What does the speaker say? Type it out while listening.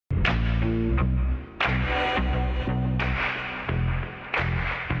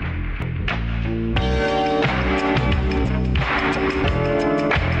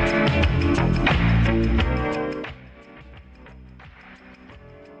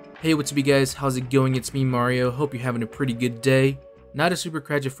Hey, what's up you guys, how's it going? It's me, Mario. Hope you're having a pretty good day. Not a super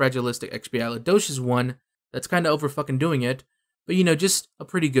fragilistic expialidocious one, that's kinda over fucking doing it, but you know, just a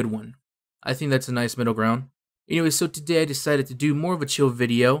pretty good one. I think that's a nice middle ground. Anyway, so today I decided to do more of a chill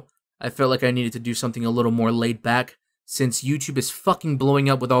video. I felt like I needed to do something a little more laid back, since YouTube is fucking blowing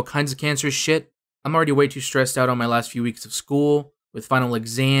up with all kinds of cancerous shit. I'm already way too stressed out on my last few weeks of school, with final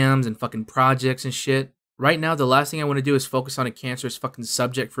exams and fucking projects and shit. Right now, the last thing I want to do is focus on a cancerous fucking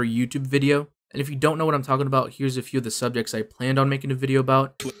subject for a YouTube video. And if you don't know what I'm talking about, here's a few of the subjects I planned on making a video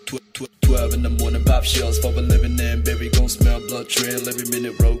about. 12 in the morning, pop shells for a living and baby gon' smell blood trail every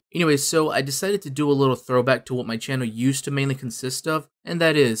minute road. Anyway, so I decided to do a little throwback to what my channel used to mainly consist of, and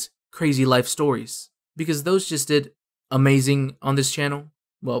that is crazy life stories. Because those just did amazing on this channel.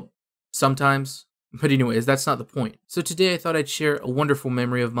 Well, sometimes. But anyways, that's not the point. So today I thought I'd share a wonderful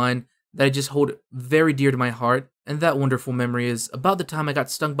memory of mine that I just hold very dear to my heart, and that wonderful memory is about the time I got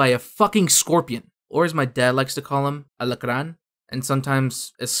stung by a fucking scorpion, or as my dad likes to call him, alacran, and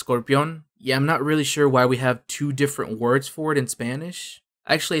sometimes escorpion. Yeah, I'm not really sure why we have two different words for it in Spanish.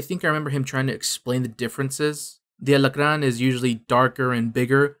 Actually, I think I remember him trying to explain the differences. The alacran is usually darker and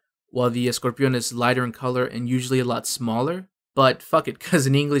bigger, while the escorpion is lighter in color and usually a lot smaller. But fuck it, cause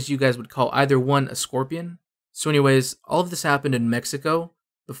in English you guys would call either one a scorpion. So anyways, all of this happened in Mexico,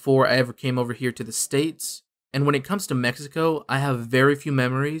 before I ever came over here to the States. And when it comes to Mexico, I have very few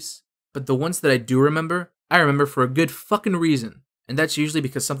memories, but the ones that I do remember, I remember for a good fucking reason. And that's usually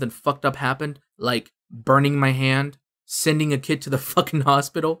because something fucked up happened, like burning my hand, sending a kid to the fucking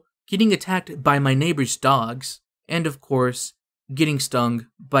hospital, getting attacked by my neighbor's dogs, and of course, getting stung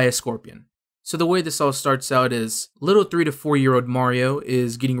by a scorpion. So the way this all starts out is, little 3 to 4 year old Mario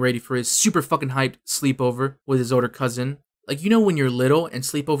is getting ready for his super fucking hyped sleepover with his older cousin. Like, you know when you're little and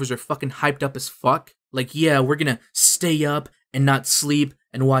sleepovers are fucking hyped up as fuck? Like, yeah, we're gonna stay up and not sleep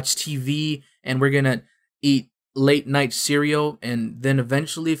and watch TV, and we're gonna eat late night cereal and then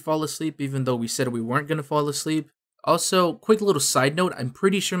eventually fall asleep even though we said we weren't gonna fall asleep. Also, quick little side note, I'm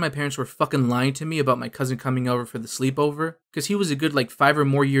pretty sure my parents were fucking lying to me about my cousin coming over for the sleepover, because he was a good like 5 or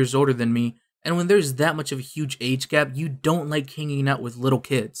more years older than me, and when there's that much of a huge age gap, you don't like hanging out with little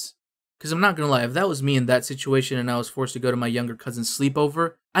kids. Because I'm not gonna lie, if that was me in that situation and I was forced to go to my younger cousin's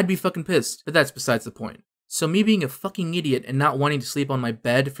sleepover, I'd be fucking pissed, but that's besides the point. So me being a fucking idiot and not wanting to sleep on my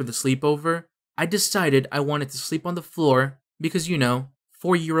bed for the sleepover, I decided I wanted to sleep on the floor because, you know,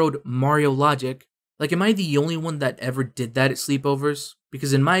 4-year-old Mario logic. Like, am I the only one that ever did that at sleepovers?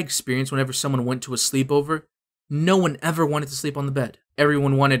 Because in my experience, whenever someone went to a sleepover, no one ever wanted to sleep on the bed.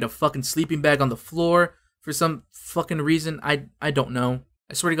 Everyone wanted a fucking sleeping bag on the floor for some fucking reason. I don't know.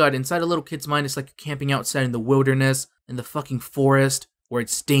 I swear to God, inside a little kid's mind, it's like camping outside in the wilderness, in the fucking forest, where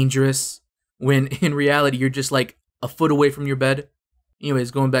it's dangerous, when in reality, you're just like a foot away from your bed.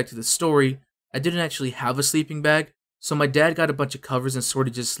 Anyways, going back to the story, I didn't actually have a sleeping bag, so my dad got a bunch of covers and sort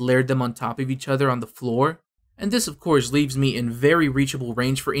of just layered them on top of each other on the floor. And this, of course, leaves me in very reachable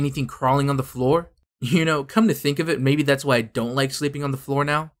range for anything crawling on the floor. You know, come to think of it, maybe that's why I don't like sleeping on the floor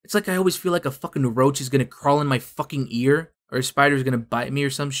now. It's like I always feel like a fucking roach is gonna crawl in my fucking ear, or a spider's gonna bite me or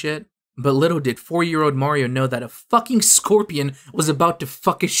some shit. But little did 4-year-old Mario know that a fucking scorpion was about to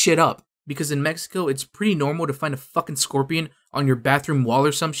fuck his shit up. Because in Mexico, it's pretty normal to find a fucking scorpion on your bathroom wall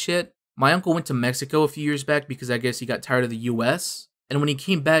or some shit. My uncle went to Mexico a few years back because I guess he got tired of the US. And when he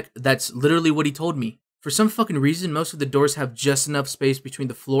came back, that's literally what he told me. For some fucking reason, most of the doors have just enough space between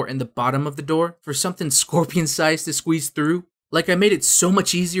the floor and the bottom of the door for something scorpion-sized to squeeze through. Like, I made it so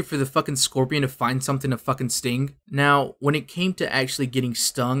much easier for the fucking scorpion to find something to fucking sting. Now, when it came to actually getting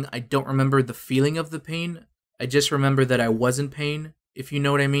stung, I don't remember the feeling of the pain. I just remember that I was in pain, if you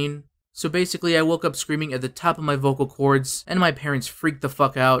know what I mean. So basically, I woke up screaming at the top of my vocal cords, and my parents freaked the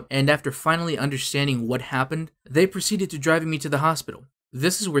fuck out, and after finally understanding what happened, they proceeded to driving me to the hospital.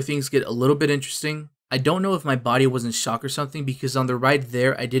 This is where things get a little bit interesting. I don't know if my body was in shock or something, because on the ride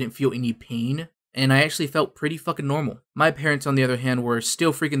there, I didn't feel any pain. And I actually felt pretty fucking normal. My parents, on the other hand, were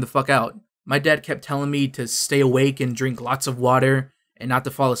still freaking the fuck out. My dad kept telling me to stay awake and drink lots of water and not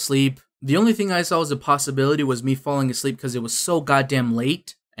to fall asleep. The only thing I saw as a possibility was me falling asleep because it was so goddamn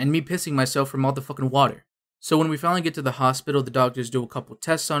late and me pissing myself from all the fucking water. So when we finally get to the hospital, the doctors do a couple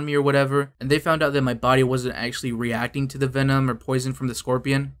tests on me or whatever, and they found out that my body wasn't actually reacting to the venom or poison from the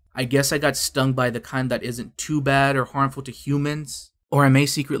scorpion. I guess I got stung by the kind that isn't too bad or harmful to humans. Or I may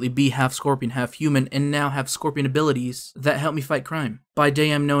secretly be half scorpion, half human, and now have scorpion abilities that help me fight crime. By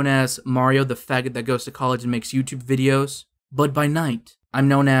day, I'm known as Mario, the faggot that goes to college and makes YouTube videos. But by night, I'm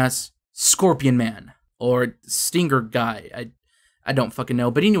known as Scorpion Man, or Stinger Guy. I don't fucking know.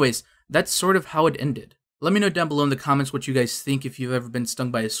 But anyways, that's sort of how it ended. Let me know down below in the comments what you guys think if you've ever been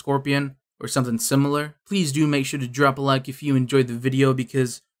stung by a scorpion or something similar. Please do make sure to drop a like if you enjoyed the video,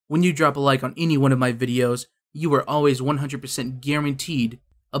 because when you drop a like on any one of my videos, you are always 100% guaranteed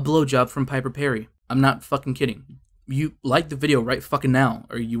a blowjob from Piper Perry. I'm not fucking kidding. You like the video right fucking now,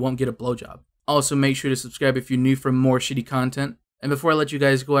 or you won't get a blowjob. Also, make sure to subscribe if you're new for more shitty content. And before I let you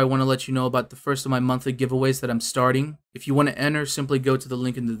guys go, I want to let you know about the first of my monthly giveaways that I'm starting. If you want to enter, simply go to the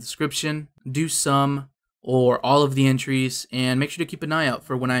link in the description, do some or all of the entries, and make sure to keep an eye out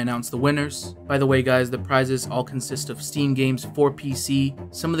for when I announce the winners. By the way guys, the prizes all consist of Steam games for PC.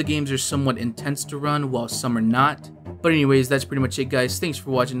 Some of the games are somewhat intense to run, while some are not. But anyways, that's pretty much it guys. Thanks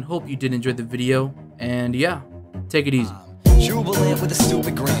for watching, hope you did enjoy the video, and yeah, take it easy. Jubilant with a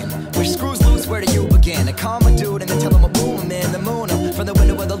stupid grin. Which screws loose, where do you begin? I call my dude and then tell him I'm booming, man. The moon up from the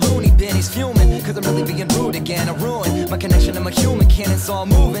window of the loony bin. He's fuming, cause I'm really being rude again. I ruined my connection to my human cannon, so I'm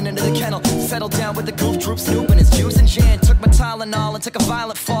moving into the kennel. Settled down with the goof troop snooping. It's juice and gin. Took my Tylenol and took a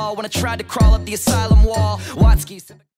violent fall when I tried to crawl up the asylum wall. Watsky